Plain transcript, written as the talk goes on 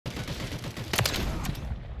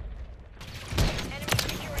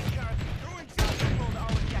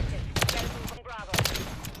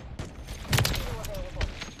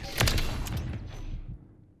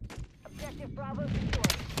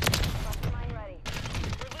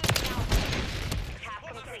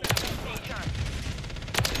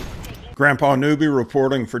Grandpa Newbie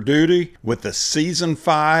reporting for duty with the Season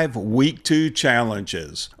 5 Week 2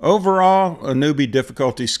 challenges. Overall, a newbie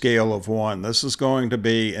difficulty scale of 1. This is going to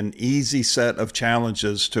be an easy set of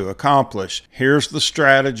challenges to accomplish. Here's the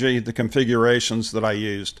strategy, the configurations that I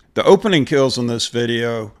used. The opening kills in this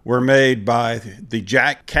video were made by the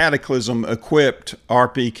Cataclysm equipped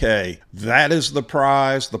RPK. That is the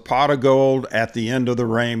prize, the pot of gold at the end of the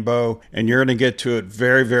rainbow, and you're going to get to it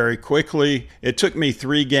very, very quickly. It took me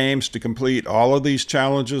 3 games to complete all of these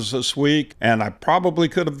challenges this week, and I probably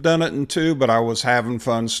could have done it in 2, but I was having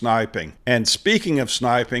fun sniping. And speaking of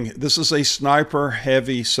sniping, this is a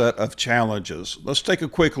sniper-heavy set of challenges. Let's take a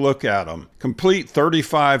quick look at them. Complete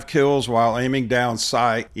 35 kills while aiming down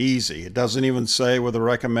sight. Easy. It doesn't even say with a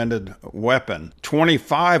recommended weapon.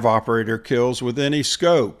 25 operator kills with any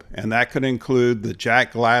scope, and that could include the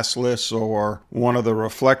jack glassless or one of the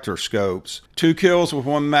reflector scopes. 2 kills with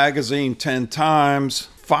 1 magazine 10 times.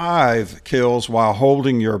 5 kills while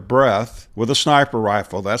holding your breath with a sniper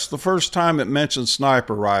rifle. That's the first time it mentions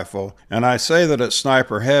sniper rifle, and I say that it's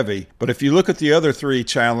sniper heavy, but if you look at the other 3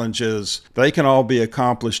 challenges, they can all be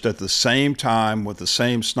accomplished at the same time with the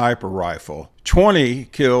same sniper rifle. 20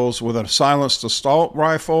 kills with a silenced assault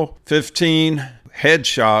rifle, 15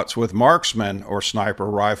 headshots with marksman or sniper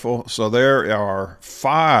rifle. So there are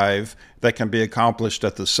 5 that can be accomplished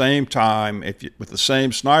at the same time with the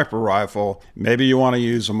same sniper rifle. Maybe you want to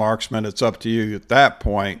use a marksman, it's up to you at that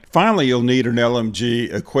point. Finally, you'll need an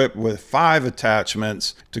LMG equipped with 5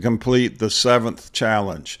 attachments to complete the 7th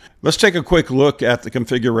challenge. Let's take a quick look at the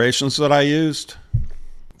configurations that I used.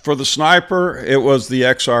 For the sniper, it was the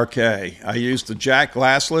XRK. I used the jack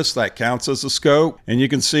glassless, that counts as a scope, and you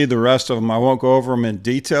can see the rest of them. I won't go over them in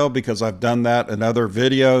detail because I've done that in other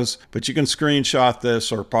videos, but you can screenshot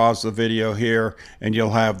this or pause the video here and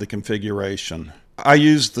you'll have the configuration. I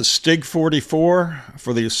used the Stig 44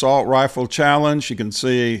 for the assault rifle challenge. You can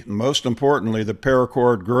see, most importantly, the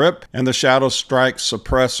paracord grip and the Shadow Strike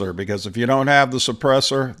suppressor, because if you don't have the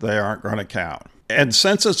suppressor, they aren't going to count. And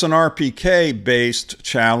since it's an RPK-based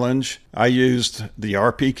challenge, I used the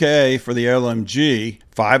RPK for the LMG,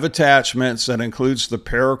 5 attachments that includes the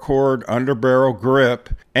paracord underbarrel grip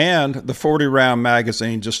and the 40-round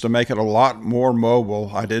magazine just to make it a lot more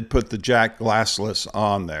mobile. I did put the jack glassless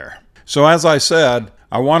on there. So as I said,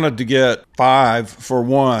 I wanted to get 5 for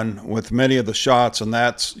 1 with many of the shots, and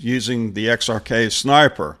that's using the XRK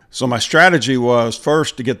sniper. So my strategy was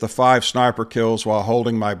first to get the 5 sniper kills while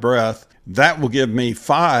holding my breath. That will give me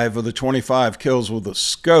 5 of the 25 kills with a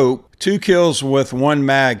scope, 2 kills with 1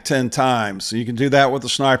 mag 10 times. So you can do that with a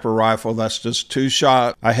sniper rifle. That's just 2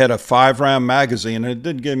 shots. I had a 5-round magazine, and it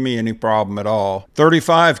didn't give me any problem at all.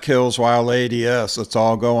 35 kills while ADS. That's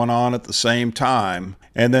all going on at the same time.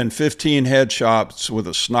 And then 15 headshots with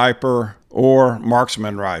a sniper or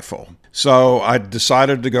marksman rifle. So I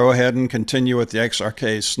decided to go ahead and continue with the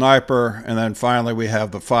XRK sniper, and then finally we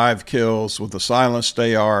have the 5 kills with the silenced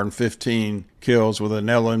AR and 15 kills with an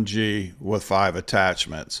LMG with 5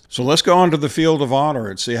 attachments. So let's go on to the field of honor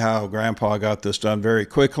and see how Grandpa got this done very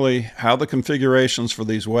quickly, how the configurations for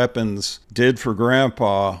these weapons did for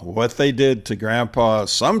Grandpa, what they did to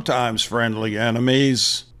Grandpa's sometimes friendly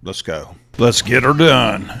enemies. Let's go. Let's get her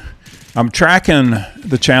done. I'm tracking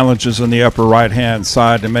the challenges in the upper right-hand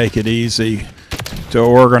side to make it easy to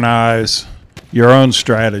organize your own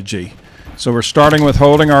strategy. So we're starting with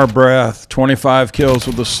holding our breath, 25 kills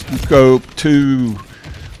with the scope, 2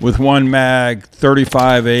 with 1 mag,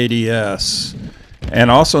 35 ADS.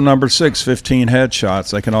 And also number 6, 15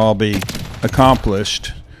 headshots. They can all be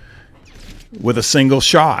accomplished with a single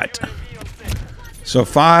shot. So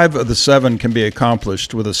 5 of the 7 can be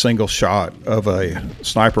accomplished with a single shot of a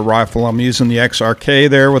sniper rifle. I'm using the XRK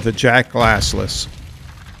there with the jack glassless.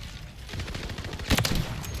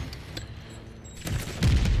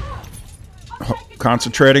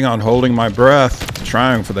 Concentrating on holding my breath,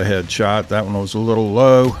 trying for the headshot. That one was a little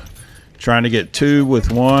low. Trying to get 2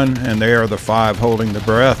 with 1, and there are the 5 holding the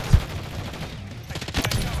breath.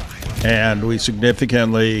 And we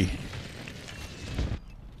significantly...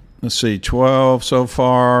 Let's see, 12 so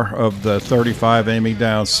far of the 35 aiming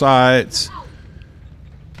down sights.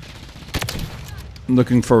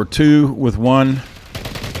 Looking for 2 with 1.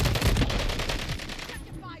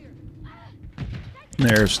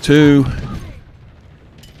 There's 2.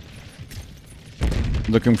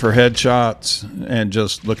 Looking for headshots and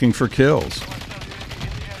just looking for kills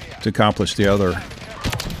to accomplish the other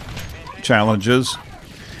challenges.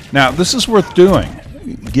 Now, this is worth doing.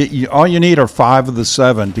 All you need are 5 of the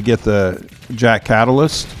 7 to get the Jack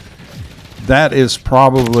Catalyst. That is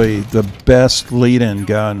probably the best lead-in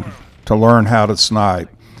gun to learn how to snipe.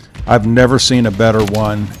 I've never seen a better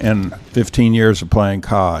one in 15 years of playing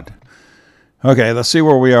COD. Okay, let's see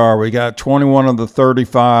where we are. We got 21 of the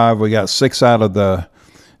 35. We got 6 out of the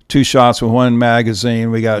 2 shots with 1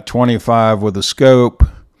 magazine. We got 25 with a scope.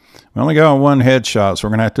 We only got 1 headshot, so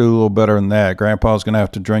we're going to have to do a little better than that. Grandpa's going to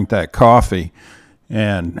have to drink that coffee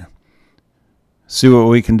and see what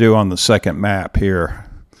we can do on the second map here.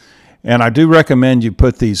 And I do recommend you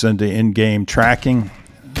put these into in-game tracking.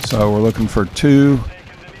 So we're looking for 2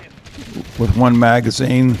 with 1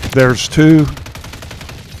 magazine. There's 2.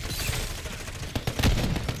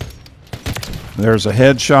 There's a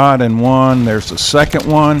headshot in 1. There's a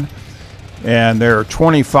second one. And there are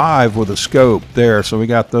 25 with a scope there. So we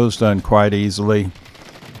got those done quite easily.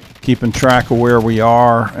 Keeping track of where we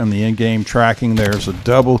are and the in-game tracking. There's a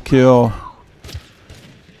double kill.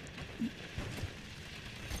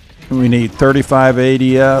 We need 35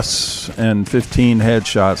 ADS and 15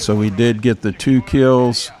 headshots. So we did get the 2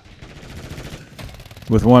 kills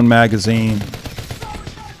with 1 magazine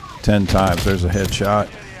 10 times. There's a headshot.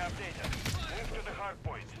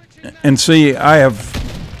 And see, I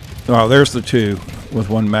have, oh, there's the 2 with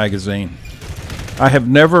 1 magazine. I have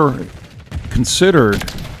never considered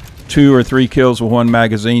 2 or 3 kills with 1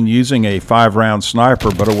 magazine using a 5-round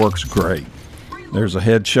sniper, but it works great. There's a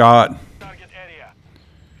headshot.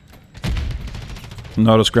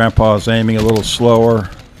 Notice Grandpa is aiming a little slower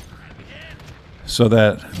so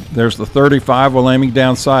that there's the 35 while aiming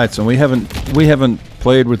down sights, and we haven't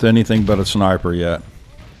played with anything but a sniper yet.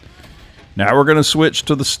 Now we're going to switch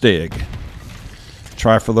to the Stig.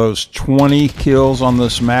 Try for those 20 kills on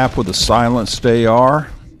this map with a silenced AR.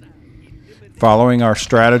 Following our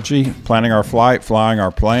strategy, planning our flight, flying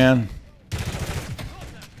our plan.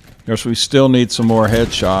 Of course, we still need some more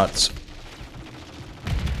headshots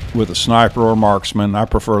with a sniper or marksman. I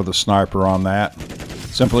prefer the sniper on that,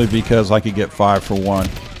 simply because I could get 5 for 1.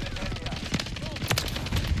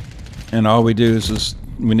 And all we do is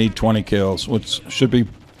we need 20 kills, which should be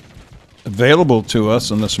available to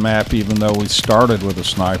us in this map, even though we started with a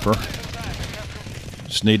sniper.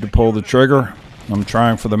 Just need to pull the trigger. I'm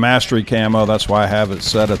trying for the mastery camo. That's why I have it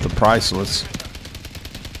set at the priceless.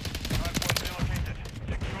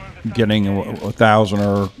 Getting 1,000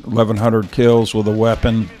 or 1,100 kills with a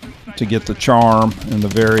weapon to get the charm and the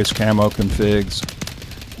various camo configs.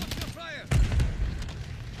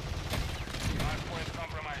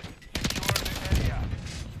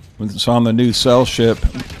 It's on the new cell ship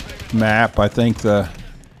map. I think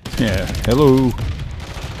hello.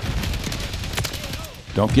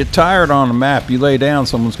 Don't get tired on the map. You lay down,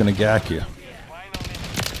 someone's going to gack you.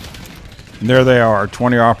 And there they are,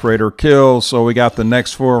 20 operator kills. So we got the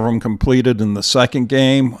next 4 of them completed in the second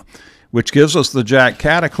game, which gives us the Jack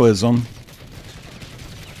Cataclysm.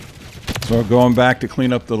 So going back to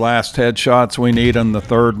clean up the last headshots we need on the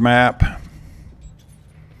third map.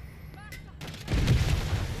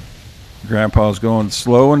 Grandpa's going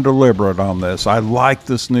slow and deliberate on this. I like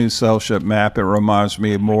this new cell ship map. It reminds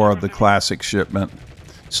me more of the classic shipment.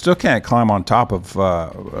 Still can't climb on top of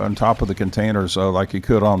the containers though, like you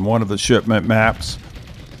could on one of the shipment maps.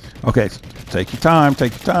 Okay, take your time,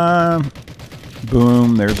 take your time.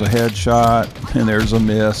 Boom, there's a headshot, and there's a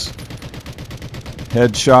miss.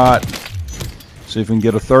 Headshot. See if we can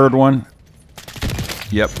get a third one.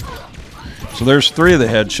 Yep. So there's 3 of the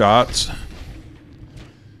headshots.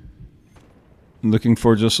 Looking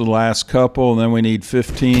for just the last couple, and then we need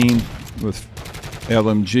 15 with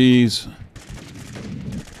LMGs.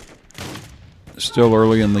 Still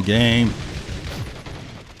early in the game.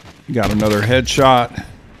 Got another headshot.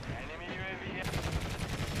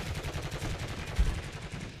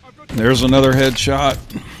 There's another headshot.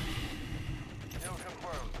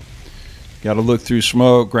 Got to look through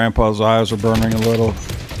smoke. Grandpa's eyes are burning a little.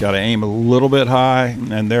 Got to aim a little bit high.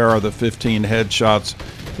 And there are the 15 headshots.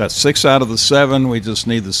 That's 6 out of the 7. We just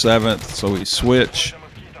need the 7th. So we switch.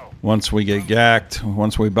 Once we get gacked,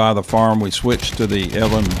 once we buy the farm, we switch to the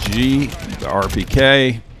LMG, the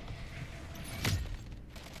RPK.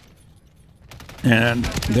 And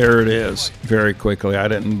there it is, very quickly. I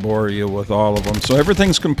didn't bore you with all of them. So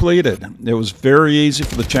everything's completed. It was very easy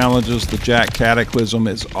for the challenges. The Jack Cataclysm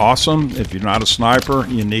is awesome. If you're not a sniper,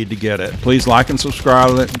 you need to get it. Please like and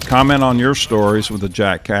subscribe. Comment on your stories with the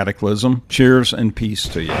Jack Cataclysm. Cheers and peace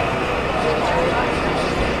to you.